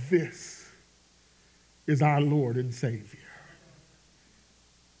 this is our Lord and Savior.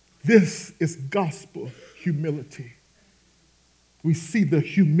 This is gospel humility. We see the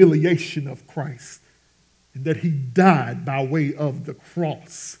humiliation of Christ and that he died by way of the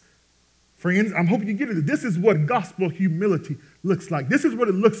cross. Friends, I'm hoping you get it. This is what gospel humility looks like. This is what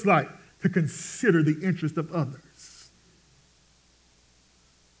it looks like to consider the interest of others.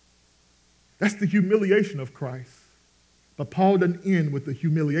 That's the humiliation of Christ. But Paul doesn't end with the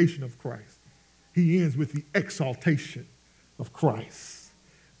humiliation of Christ. He ends with the exaltation of Christ.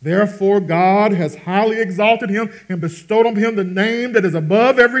 Therefore, God has highly exalted him and bestowed on him the name that is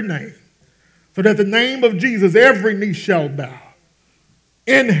above every name, so that the name of Jesus every knee shall bow,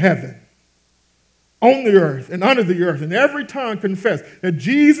 in heaven, on the earth, and under the earth, and every tongue confess that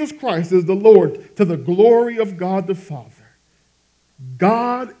Jesus Christ is the Lord, to the glory of God the Father.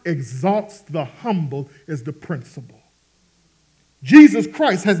 God exalts the humble as the principal. Jesus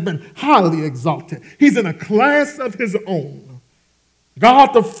Christ has been highly exalted. He's in a class of his own.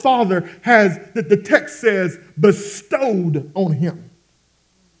 God the Father has, the text says, bestowed on him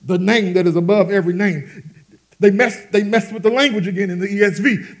the name that is above every name. They messed with the language again in the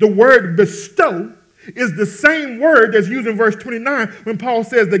ESV. The word bestow is the same word that's used in verse 29 when Paul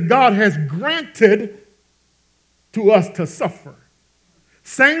says that God has granted to us to suffer.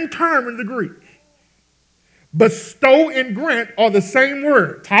 Same term in the Greek. Bestow and grant are the same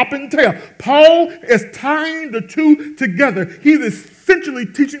word, top and tail. Paul is tying the two together. He's essentially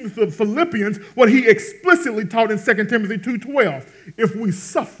teaching the Philippians what he explicitly taught in 2 Timothy 2:12. If we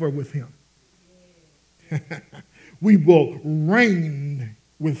suffer with him, we will reign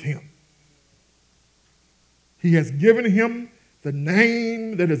with him. He has given him the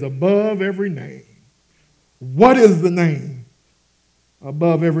name that is above every name. What is the name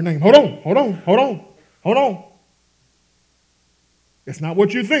above every name? Hold on. It's not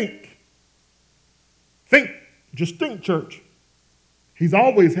what you think. Just think, church. He's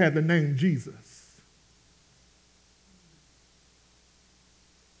always had the name Jesus.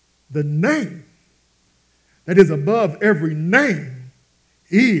 The name that is above every name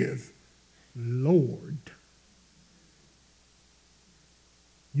is Lord.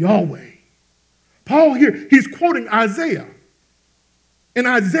 Yahweh. Paul here, he's quoting Isaiah. In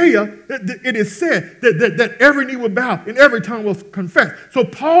Isaiah, it is said that every knee will bow and every tongue will confess. So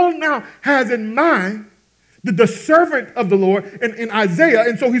Paul now has in mind the servant of the Lord in Isaiah,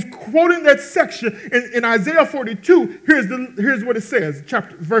 and so he's quoting that section in Isaiah 42. Here's what it says,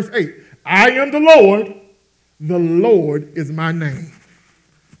 verse 8. I am the Lord is my name.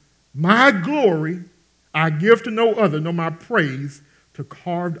 My glory I give to no other, nor my praise to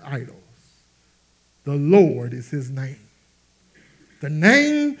carved idols. The Lord is his name. The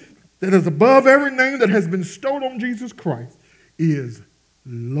name that is above every name that has been bestowed on Jesus Christ is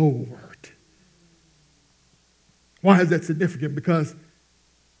Lord. Why is that significant? Because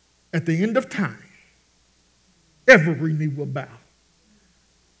at the end of time, every knee will bow.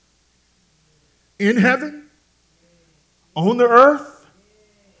 In heaven, on the earth,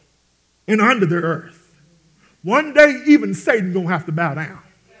 and under the earth. One day, even Satan's going to have to bow down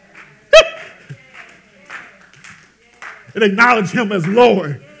and acknowledge him as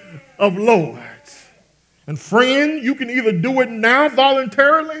Lord of Lords. And friend, you can either do it now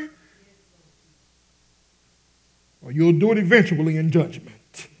voluntarily, or you'll do it eventually in judgment.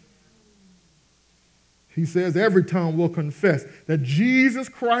 He says every tongue will confess that Jesus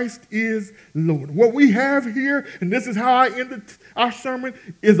Christ is Lord. What we have here, and this is how I ended our sermon,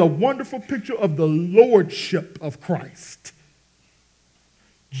 is a wonderful picture of the lordship of Christ.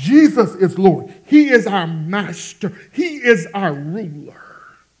 Jesus is Lord. He is our master. He is our ruler.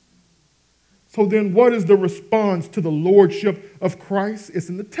 So then what is the response to the lordship of Christ? It's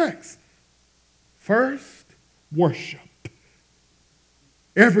in the text. First, worship.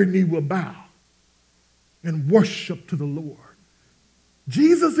 Every knee will bow and worship to the Lord.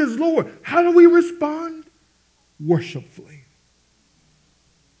 Jesus is Lord. How do we respond? Worshipfully.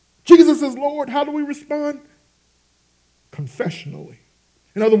 Jesus is Lord. How do we respond? Confessionally.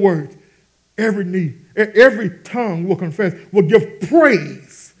 In other words, Every knee, every tongue will confess, will give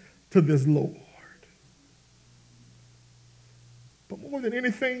praise to this Lord. But more than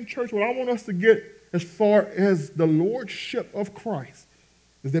anything, church, what I want us to get as far as the lordship of Christ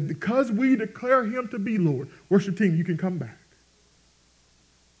is that because we declare him to be Lord, worship team, you can come back.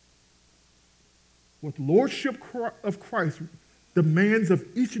 What the lordship of Christ demands of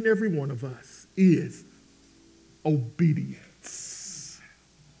each and every one of us is obedience.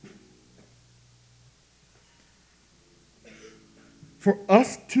 For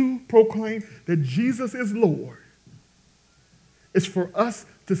us to proclaim that Jesus is Lord, it's for us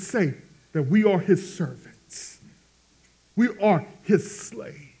to say that we are his servants. We are his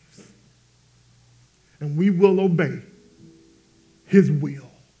slaves. And we will obey his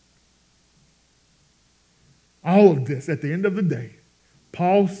will. All of this, at the end of the day,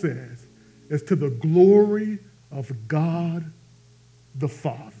 Paul says, is to the glory of God the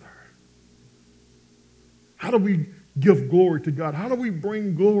Father. How do we give glory to God? How do we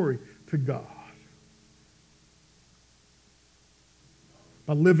bring glory to God?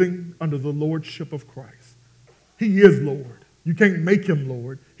 By living under the lordship of Christ. He is Lord. You can't make him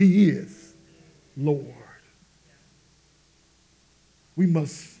Lord. He is Lord. We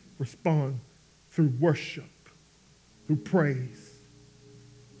must respond through worship, through praise,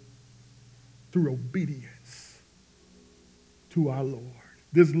 through obedience to our Lord.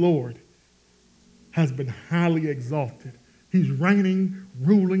 This Lord has been highly exalted. He's reigning,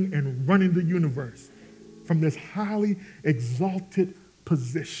 ruling, and running the universe from this highly exalted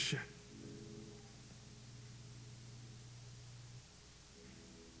position.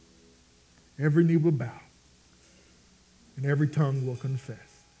 Every knee will bow and every tongue will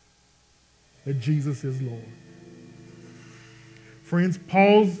confess that Jesus is Lord. Friends,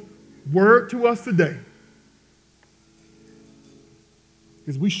 Paul's word to us today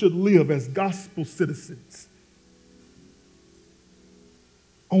is we should live as gospel citizens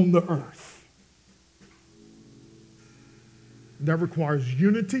on the earth. That requires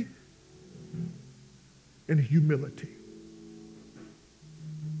unity and humility.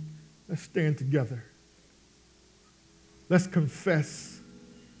 Let's stand together. Let's confess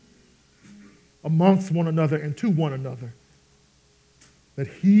amongst one another and to one another that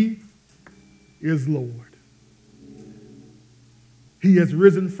he is Lord. He has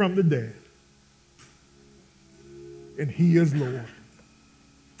risen from the dead, and he is Lord.